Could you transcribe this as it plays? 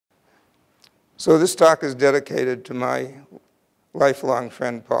So this talk is dedicated to my lifelong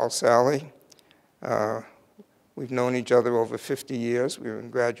friend, Paul Sally. We've known each other over 50 years. We were in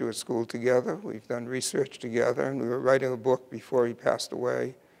graduate school together. We've done research together, and we were writing a book before he passed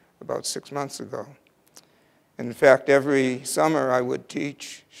away about 6 months ago. And in fact, every summer I would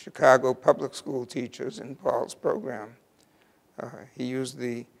teach Chicago public school teachers in Paul's program. He used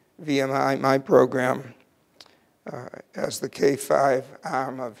the VMI, my program, as the K-5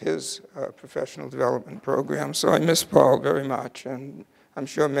 arm of his professional development program. So I miss Paul very much, and I'm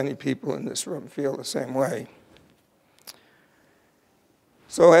sure many people in this room feel the same way.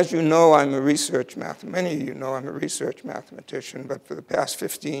 So as you know, many of you know I'm a research mathematician, but for the past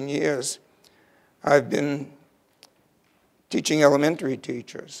 15 years, I've been teaching elementary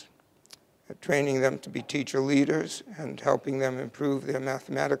teachers, training them to be teacher leaders and helping them improve their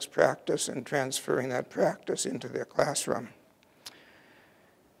mathematics practice and transferring that practice into their classroom.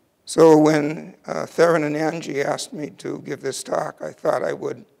 So when Theron and Angie asked me to give this talk, I thought I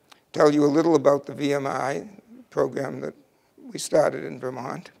would tell you a little about the VMI program that we started in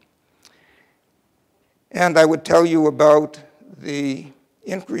Vermont. And I would tell you about the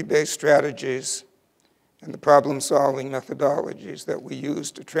inquiry-based strategies and the problem-solving methodologies that we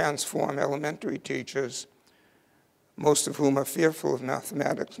use to transform elementary teachers, most of whom are fearful of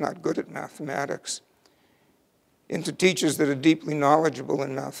mathematics, not good at mathematics, into teachers that are deeply knowledgeable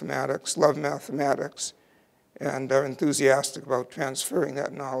in mathematics, love mathematics, and are enthusiastic about transferring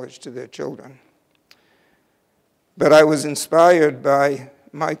that knowledge to their children. But I was inspired by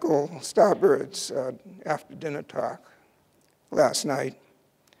Michael Starbird's after-dinner talk last night.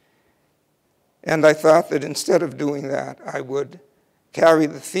 And I thought that instead of doing that, I would carry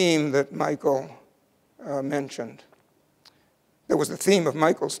the theme that Michael mentioned. That was the theme of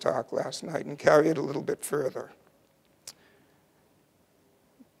Michael's talk last night, and carry it a little bit further.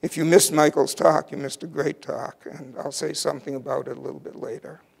 If you missed Michael's talk, you missed a great talk, and I'll say something about it a little bit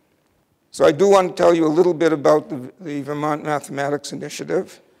later. So I do want to tell you a little bit about the Vermont Mathematics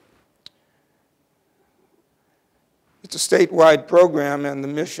Initiative. It's a statewide program, and the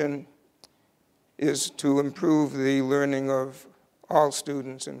mission is to improve the learning of all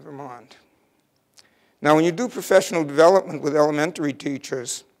students in Vermont. Now, when you do professional development with elementary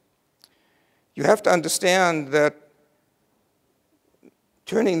teachers, you have to understand that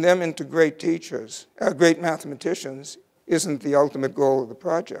turning them into great teachers, great mathematicians, isn't the ultimate goal of the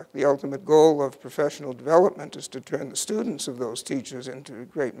project. The ultimate goal of professional development is to turn the students of those teachers into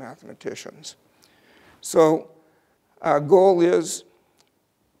great mathematicians. So our goal is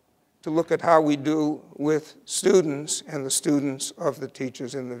to look at how we do with students and the students of the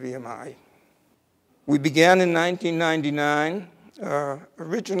teachers in the VMI. We began in 1999,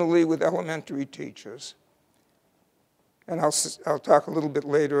 originally with elementary teachers. And I'll talk a little bit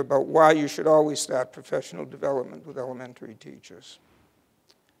later about why you should always start professional development with elementary teachers.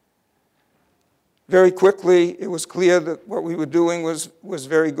 Very quickly, it was clear that what we were doing was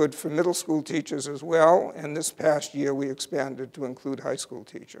very good for middle school teachers as well, and this past year we expanded to include high school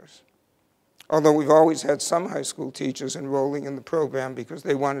teachers. Although we've always had some high school teachers enrolling in the program because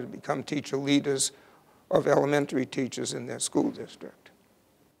they wanted to become teacher leaders of elementary teachers in their school district.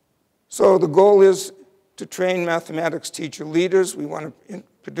 So the goal is to train mathematics teacher leaders. We want to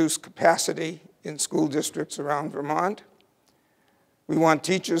produce capacity in school districts around Vermont. We want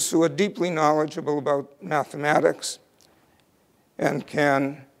teachers who are deeply knowledgeable about mathematics and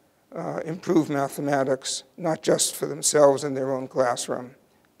can improve mathematics, not just for themselves in their own classroom,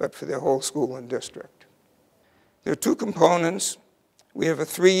 but for their whole school and district. There are two components. We have a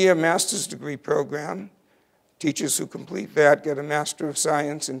 3-year master's degree program. Teachers who complete that get a Master of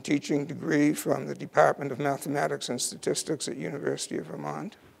Science in Teaching degree from the Department of Mathematics and Statistics at University of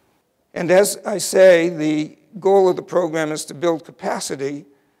Vermont. And as I say, the goal of the program is to build capacity.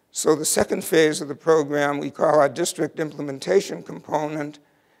 So the second phase of the program we call our district implementation component.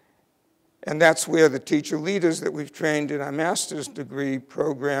 And that's where the teacher leaders that we've trained in our master's degree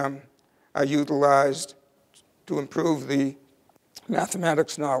program are utilized to improve the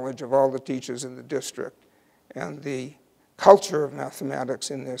mathematics knowledge of all the teachers in the district and the culture of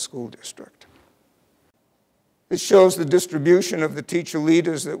mathematics in their school district. It shows the distribution of the teacher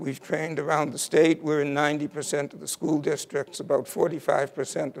leaders that we've trained around the state. We're in 90% of the school districts, about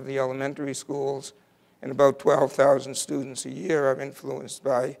 45% of the elementary schools, and about 12,000 students a year are influenced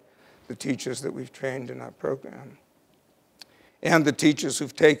by the teachers that we've trained in our program. And the teachers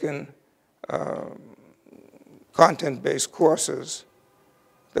who've taken content-based courses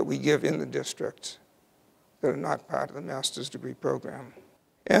that we give in the districts that are not part of the master's degree program.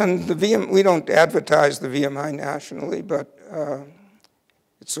 And we don't advertise the VMI nationally, but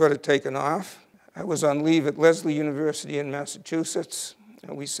it's sort of taken off. I was on leave at Lesley University in Massachusetts,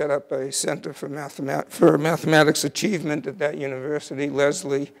 and we set up a Center for Mathematics Achievement at that university.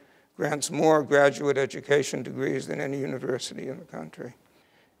 Lesley grants more graduate education degrees than any university in the country.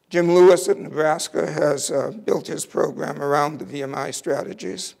 Jim Lewis at Nebraska has built his program around the VMI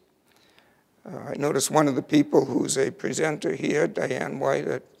strategies. I noticed one of the people who's a presenter here, Diane White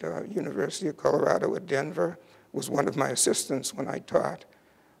at University of Colorado at Denver, was one of my assistants when I taught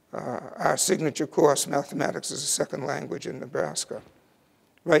our signature course, Mathematics as a Second Language in Nebraska.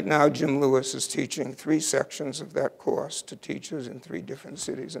 Right now, Jim Lewis is teaching 3 sections of that course to teachers in 3 different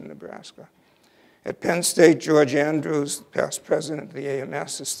cities in Nebraska. At Penn State, George Andrews, past president of the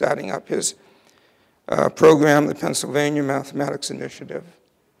AMS, is starting up his program, the Pennsylvania Mathematics Initiative.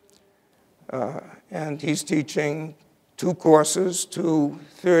 And he's teaching 2 courses to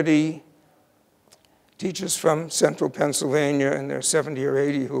 30 teachers from central Pennsylvania, and there are 70 or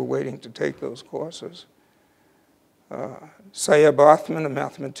 80 who are waiting to take those courses. Sayeb Othman, a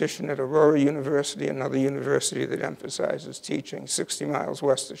mathematician at Aurora University, another university that emphasizes teaching 60 miles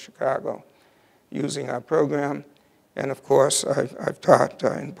west of Chicago, using our program. And of course, I've taught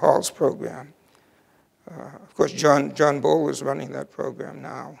in Paul's program. Of course, John Bohl is running that program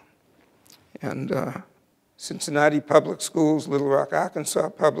now. And Cincinnati Public Schools, Little Rock, Arkansas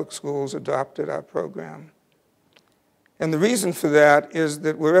Public Schools adopted our program. And the reason for that is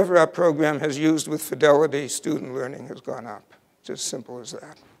that wherever our program has used with fidelity, student learning has gone up. It's as simple as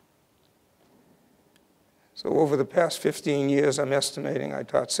that. So over the past 15 years, I'm estimating I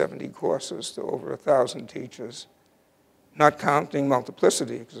taught 70 courses to over 1,000 teachers, not counting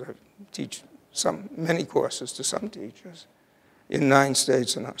multiplicity, because I teach many courses to some teachers in 9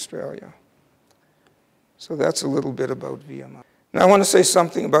 states in Australia. So that's a little bit about VMI. Now I want to say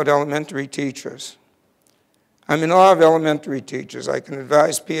something about elementary teachers. I'm in awe of elementary teachers. I can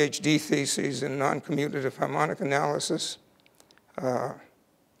advise PhD theses in non-commutative harmonic analysis,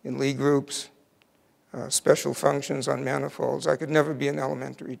 in Lie groups, special functions on manifolds. I could never be an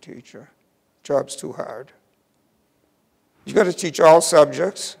elementary teacher. Job's too hard. You've got to teach all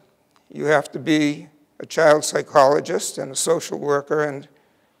subjects. You have to be a child psychologist and a social worker, and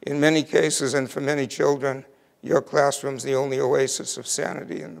in many cases, and for many children, your classroom's the only oasis of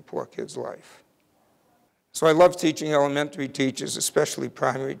sanity in the poor kid's life. So I love teaching elementary teachers, especially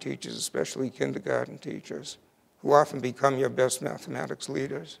primary teachers, especially kindergarten teachers, who often become your best mathematics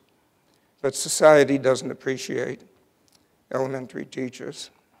leaders. But society doesn't appreciate elementary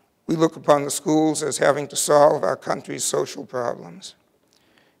teachers. We look upon the schools as having to solve our country's social problems.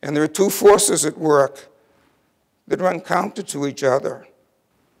 And there are 2 forces at work that run counter to each other.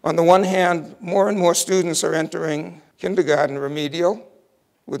 On the one hand, more and more students are entering kindergarten remedial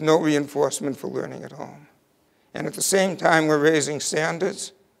with no reinforcement for learning at home. And at the same time, we're raising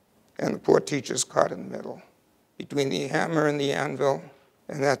standards, and the poor teacher's caught in the middle, between the hammer and the anvil,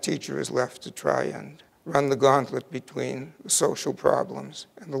 and that teacher is left to try and run the gauntlet between the social problems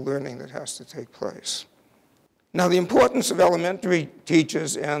and the learning that has to take place. Now, the importance of elementary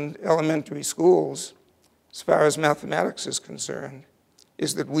teachers and elementary schools, as far as mathematics is concerned,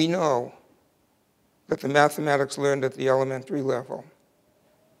 is that we know that the mathematics learned at the elementary level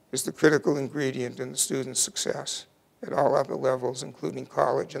is the critical ingredient in the student's success at all other levels, including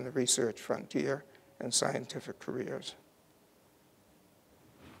college and the research frontier and scientific careers.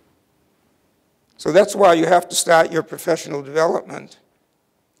 So that's why you have to start your professional development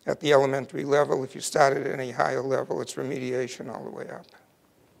at the elementary level. If you start at any higher level, it's remediation all the way up.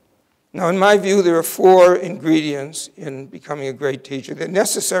 Now, in my view, there are 4 ingredients in becoming a great teacher. They're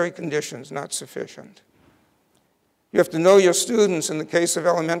necessary conditions, not sufficient. You have to know your students. In the case of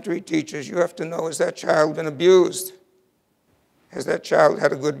elementary teachers, you have to know, has that child been abused? Has that child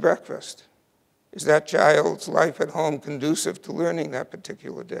had a good breakfast? Is that child's life at home conducive to learning that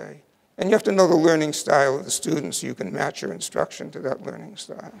particular day? And you have to know the learning style of the students so you can match your instruction to that learning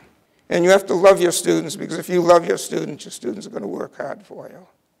style. And you have to love your students, because if you love your students are going to work hard for you.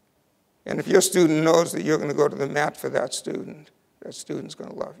 And if your student knows that you're going to go to the mat for that student's going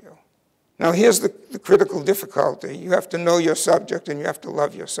to love you. Now, here's the critical difficulty. You have to know your subject, and you have to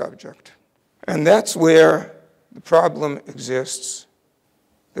love your subject. And that's where the problem exists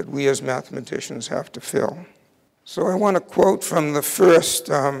that we as mathematicians have to fill. So I want to quote from the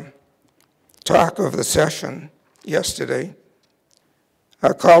first talk of the session yesterday.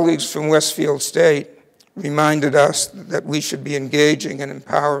 Our colleagues from Westfield State reminded us that we should be engaging and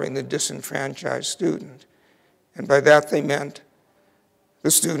empowering the disenfranchised student. And by that they meant the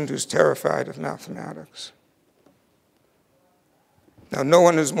student who's terrified of mathematics. Now, no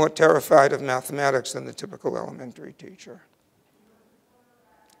one is more terrified of mathematics than the typical elementary teacher.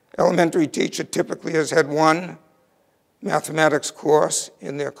 Elementary teacher typically has had one mathematics course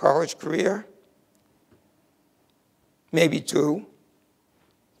in their college career, maybe two.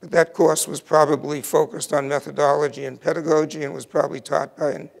 But that course was probably focused on methodology and pedagogy and was probably taught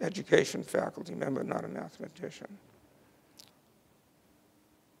by an education faculty member, not a mathematician.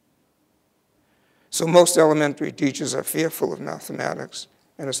 So most elementary teachers are fearful of mathematics,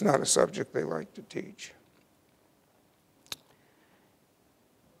 and it's not a subject they like to teach.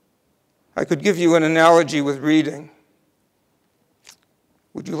 I could give you an analogy with reading.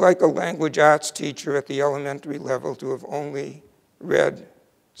 Would you like a language arts teacher at the elementary level to have only read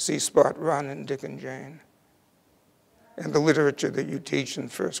See Spot Run and Dick and Jane and the literature that you teach in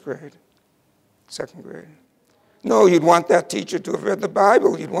first grade, second grade? No, you'd want that teacher to have read the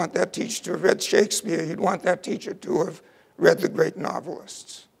Bible. You'd want that teacher to have read Shakespeare. You'd want that teacher to have read the great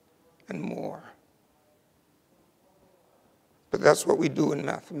novelists and more. But that's what we do in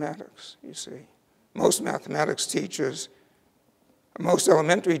mathematics, you see. Most mathematics teachers, most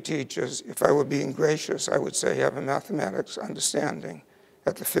elementary teachers, if I were being gracious, I would say have a mathematics understanding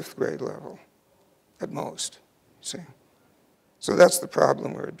at the 5th grade level, at most, you see. So that's the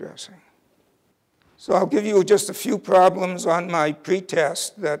problem we're addressing. So I'll give you just a few problems on my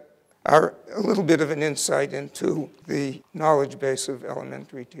pretest that are a little bit of an insight into the knowledge base of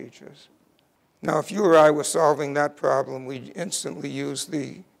elementary teachers. Now, if you or I were solving that problem, we'd instantly use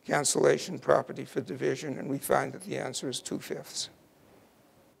the cancellation property for division, and we find that the answer is 2/5.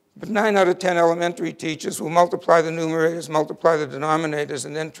 But 9 out of 10 elementary teachers will multiply the numerators, multiply the denominators,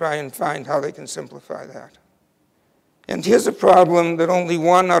 and then try and find how they can simplify that. And here's a problem that only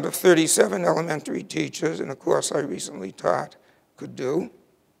 1 out of 37 elementary teachers in a course I recently taught could do.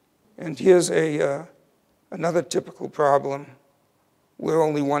 And here's another typical problem where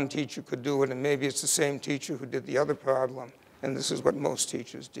only 1 teacher could do it, and maybe it's the same teacher who did the other problem, and this is what most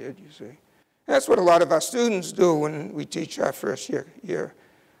teachers did, you see. And that's what a lot of our students do when we teach our first year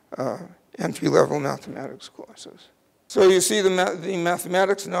entry-level mathematics courses. So you see the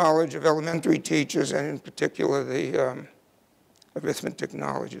mathematics knowledge of elementary teachers, and in particular the arithmetic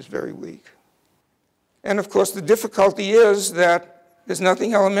knowledge, is very weak. And of course the difficulty is that there's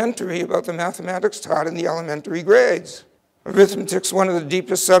nothing elementary about the mathematics taught in the elementary grades. Arithmetic's one of the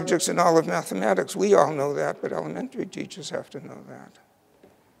deepest subjects in all of mathematics. We all know that, but elementary teachers have to know that.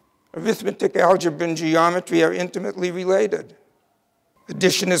 Arithmetic, algebra, and geometry are intimately related.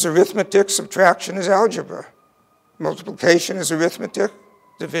 Addition is arithmetic, subtraction is algebra. Multiplication is arithmetic,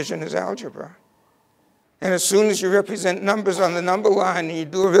 division is algebra. And as soon as you represent numbers on the number line and you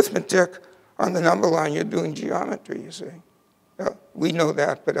do arithmetic on the number line, you're doing geometry, you see. Well, we know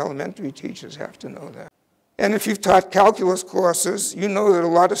that, but elementary teachers have to know that. And if you've taught calculus courses, you know that a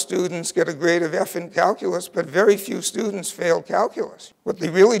lot of students get a grade of F in calculus, but very few students fail calculus. What they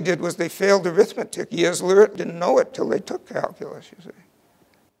really did was they failed arithmetic. Years later, didn't know it till they took calculus, you see.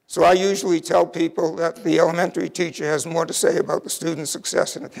 So I usually tell people that the elementary teacher has more to say about the student's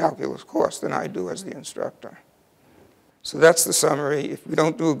success in a calculus course than I do as the instructor. So that's the summary. If we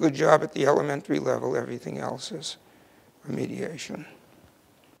don't do a good job at the elementary level, everything else is remediation.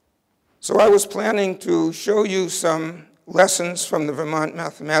 So I was planning to show you some lessons from the Vermont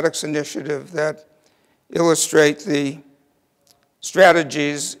Mathematics Initiative that illustrate the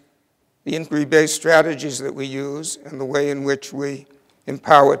strategies, the inquiry-based strategies that we use, and the way in which we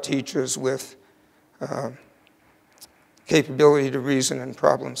empower teachers with capability to reason and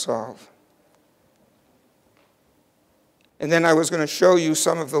problem solve. And then I was going to show you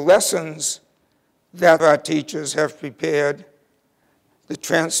some of the lessons that our teachers have prepared to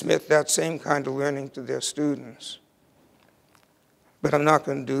transmit that same kind of learning to their students. But I'm not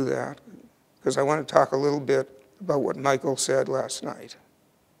going to do that because I want to talk a little bit about what Michael said last night.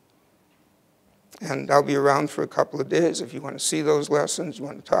 And I'll be around for a couple of days. If you want to see those lessons, you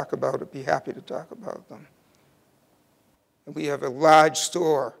want to talk about it, be happy to talk about them. And we have a large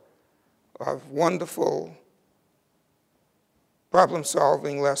store of wonderful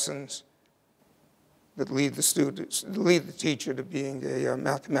problem-solving lessons that lead the students, lead the teacher to being a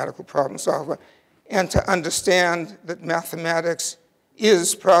mathematical problem solver, and to understand that mathematics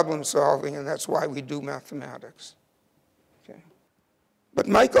is problem solving, and that's why we do mathematics. Okay. But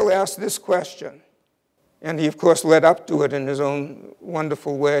Michael asked this question, and he, of course, led up to it in his own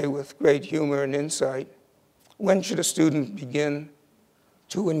wonderful way with great humor and insight. When should a student begin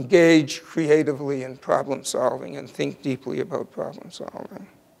to engage creatively in problem solving and think deeply about problem solving?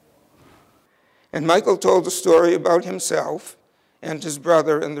 And Michael told a story about himself and his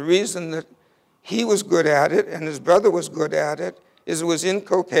brother, and the reason that he was good at it and his brother was good at it is it was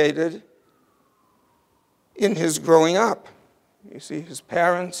inculcated in his growing up. You see, his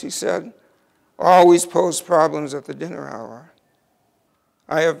parents, he said, always posed problems at the dinner hour.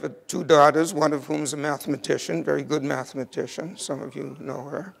 I have 2 daughters, one of whom is a mathematician, very good mathematician. Some of you know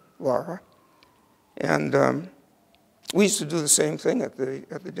her, Laura. And we used to do the same thing at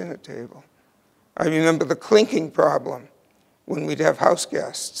the dinner table. I remember the clinking problem when we'd have house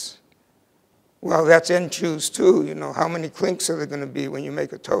guests. Well, that's end choose too. You know, how many clinks are there going to be when you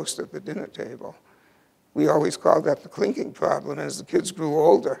make a toast at the dinner table? We always called that the clinking problem. As the kids grew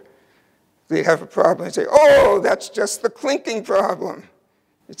older, they'd have a problem and say, oh, that's just the clinking problem.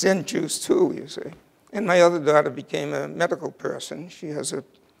 It's end choose too, you see. And my other daughter became a medical person. She has a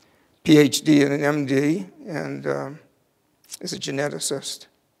PhD and an MD and is a geneticist.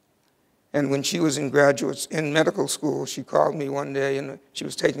 And when she was in medical school, she called me one day, and she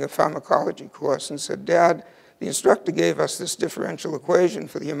was taking a pharmacology course, and said, Dad, the instructor gave us this differential equation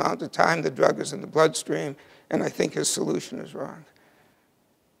for the amount of time the drug is in the bloodstream, and I think his solution is wrong.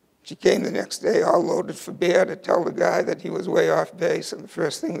 She came the next day all loaded for bear to tell the guy that he was way off base, and the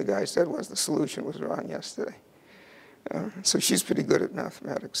first thing the guy said was the solution was wrong yesterday. So she's pretty good at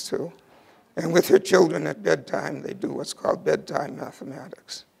mathematics, too. And with her children at bedtime, they do what's called bedtime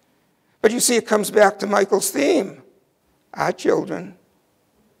mathematics. But you see, it comes back to Michael's theme. Our children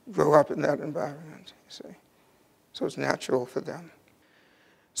grow up in that environment, you see. So it's natural for them.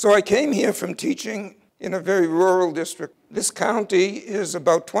 So I came here from teaching in a very rural district. This county is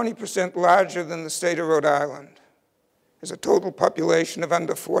about 20% larger than the state of Rhode Island. There's a total population of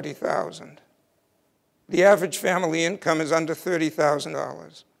under 40,000. The average family income is under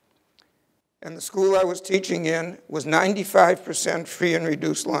 $30,000. And the school I was teaching in was 95% free and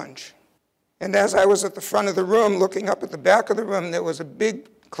reduced lunch. And as I was at the front of the room, looking up at the back of the room, there was a big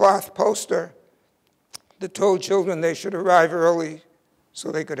cloth poster that told children they should arrive early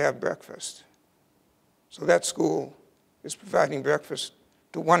so they could have breakfast. So that school is providing breakfast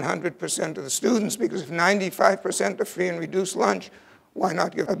to 100% of the students, because if 95% are free and reduced lunch, why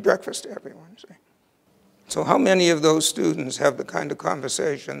not give a breakfast to everyone? See? So how many of those students have the kind of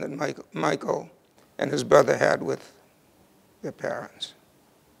conversation that Michael and his brother had with their parents?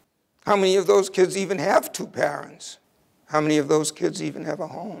 How many of those kids even have 2 parents? How many of those kids even have a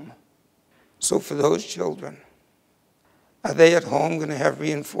home? So for those children, are they at home going to have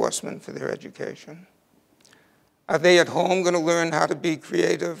reinforcement for their education? Are they at home going to learn how to be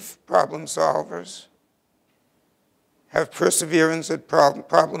creative problem solvers, have perseverance at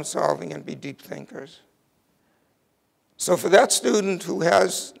problem solving, and be deep thinkers? So for that student who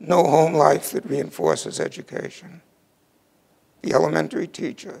has no home life that reinforces education, the elementary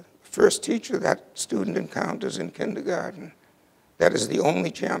teacher, first teacher that student encounters in kindergarten, that is the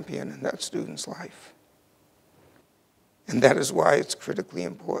only champion in that student's life. And that is why it's critically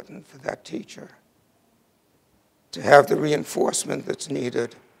important for that teacher to have the reinforcement that's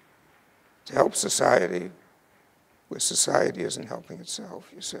needed to help society where society isn't helping itself,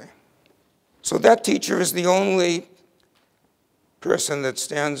 you see. So that teacher is the only person that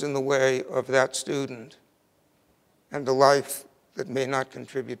stands in the way of that student and the life that may not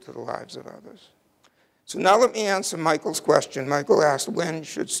contribute to the lives of others. So now let me answer Michael's question. Michael asked, when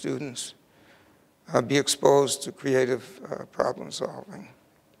should students be exposed to creative problem solving?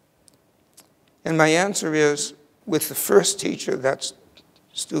 And my answer is, with the first teacher that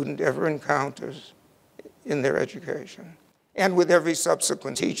student ever encounters in their education, and with every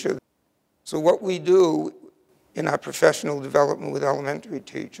subsequent teacher. So what we do in our professional development with elementary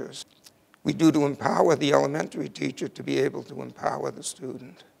teachers, we do to empower the elementary teacher to be able to empower the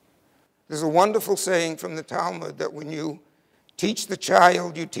student. There's a wonderful saying from the Talmud that when you teach the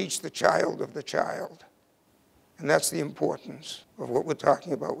child, you teach the child of the child. And that's the importance of what we're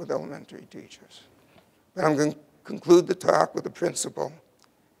talking about with elementary teachers. But I'm going to conclude the talk with a principle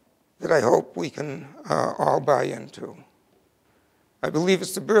that I hope we can all buy into. I believe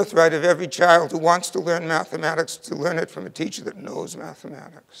it's the birthright of every child who wants to learn mathematics to learn it from a teacher that knows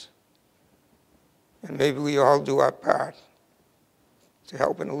mathematics. And maybe we all do our part to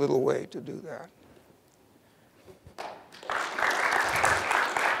help in a little way to do that.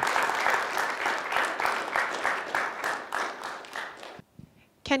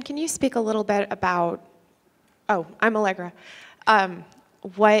 Ken, can you speak a little bit about, I'm Allegra,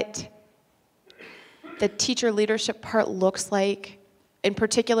 what the teacher leadership part looks like, in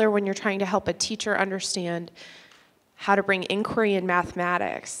particular when you're trying to help a teacher understand how to bring inquiry in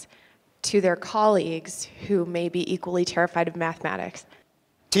mathematics to their colleagues who may be equally terrified of mathematics?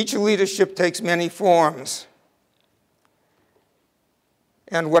 Teacher leadership takes many forms.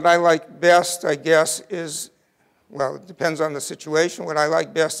 And what I like best, I guess, is, well, it depends on the situation. What I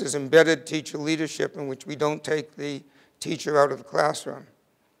like best is embedded teacher leadership, in which we don't take the teacher out of the classroom.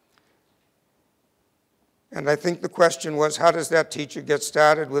 And I think the question was, how does that teacher get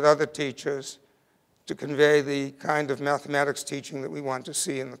started with other teachers to convey the kind of mathematics teaching that we want to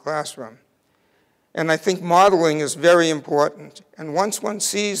see in the classroom? And I think modeling is very important. And once one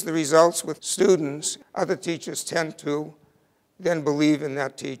sees the results with students, other teachers tend to then believe in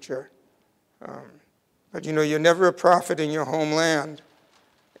that teacher. But you know, you're never a prophet in your homeland.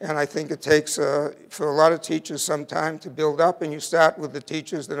 And I think it takes, for a lot of teachers, some time to build up, and you start with the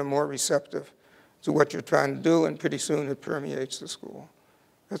teachers that are more receptive to what you're trying to do, and pretty soon it permeates the school.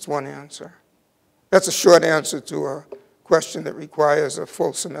 That's one answer. That's a short answer to a question that requires a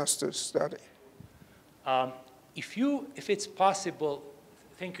full semester's study. If it's possible,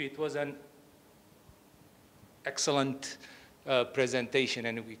 thank you, it was an excellent presentation,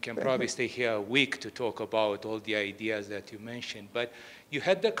 and we can probably stay here a week to talk about all the ideas that you mentioned. But you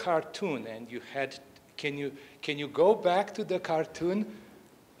had the cartoon, and you had, can you go back to the cartoon?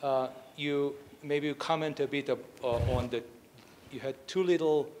 Maybe you comment a bit on the, you had two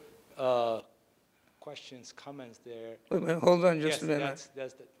little questions, comments there. Wait a minute, hold on just a minute.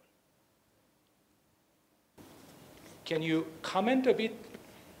 That's the, can you comment a bit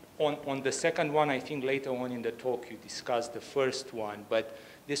on the second one? I think later on in the talk you discussed the first one, but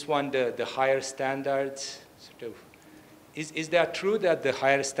this one, the higher standards, sort of, is that true that the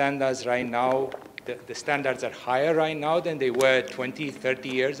higher standards right now, the standards are higher right now than they were 20, 30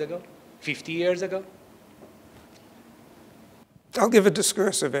 years ago, 50 years ago? I'll give a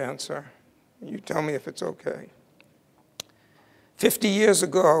discursive answer. You tell me if it's okay. 50 years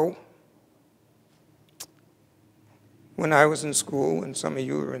ago, when I was in school, and some of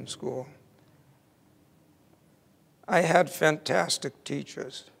you were in school, I had fantastic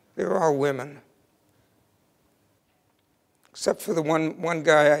teachers. They were all women. Except for the one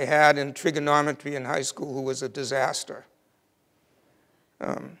guy I had in trigonometry in high school who was a disaster.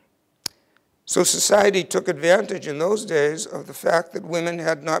 So society took advantage in those days of the fact that women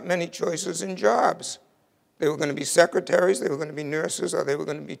had not many choices in jobs. They were going to be secretaries, they were going to be nurses, or they were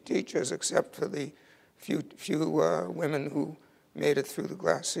going to be teachers, except for the few women who made it through the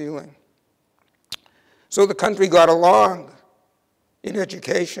glass ceiling. So the country got along in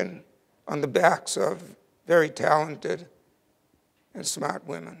education on the backs of very talented and smart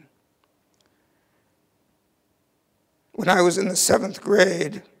women. When I was in the 7th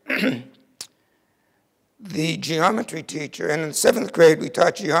grade, the geometry teacher, and in 7th grade we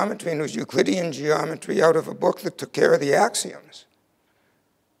taught geometry, and it was Euclidean geometry out of a book that took care of the axioms.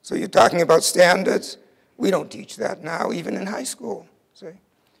 So you're talking about standards. We don't teach that now, even in high school, see?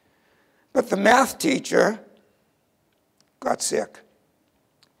 But the math teacher got sick,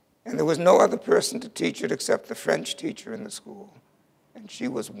 and there was no other person to teach it except the French teacher in the school, and she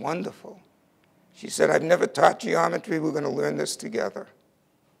was wonderful. She said, I've never taught geometry, we're going to learn this together.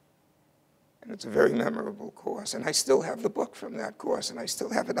 And it's a very memorable course, and I still have the book from that course, and I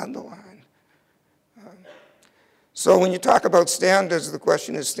still have it underlined. So when you talk about standards, the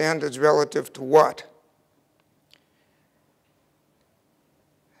question is standards relative to what?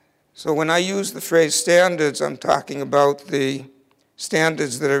 So when I use the phrase standards, I'm talking about the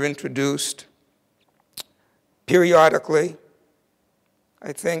standards that are introduced periodically.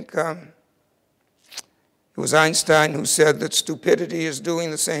 I think it was Einstein who said that stupidity is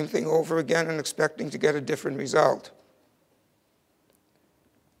doing the same thing over again and expecting to get a different result.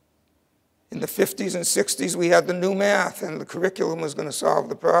 In the 50s and 60s, we had the new math, and the curriculum was going to solve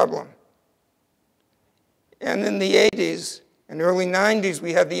the problem. And in the 80s and early 90s,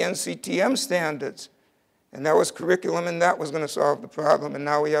 we had the NCTM standards, and that was curriculum, and that was going to solve the problem. And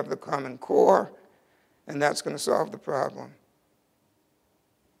now we have the Common Core, and that's going to solve the problem.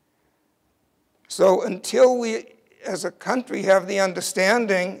 So until we, as a country, have the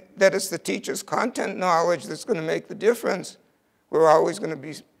understanding that it's the teacher's content knowledge that's going to make the difference, we're always going to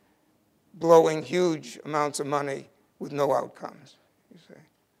be blowing huge amounts of money with no outcomes, you see.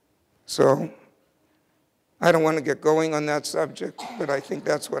 So I don't want to get going on that subject, but I think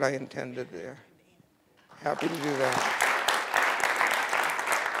that's what I intended there. Happy to do that.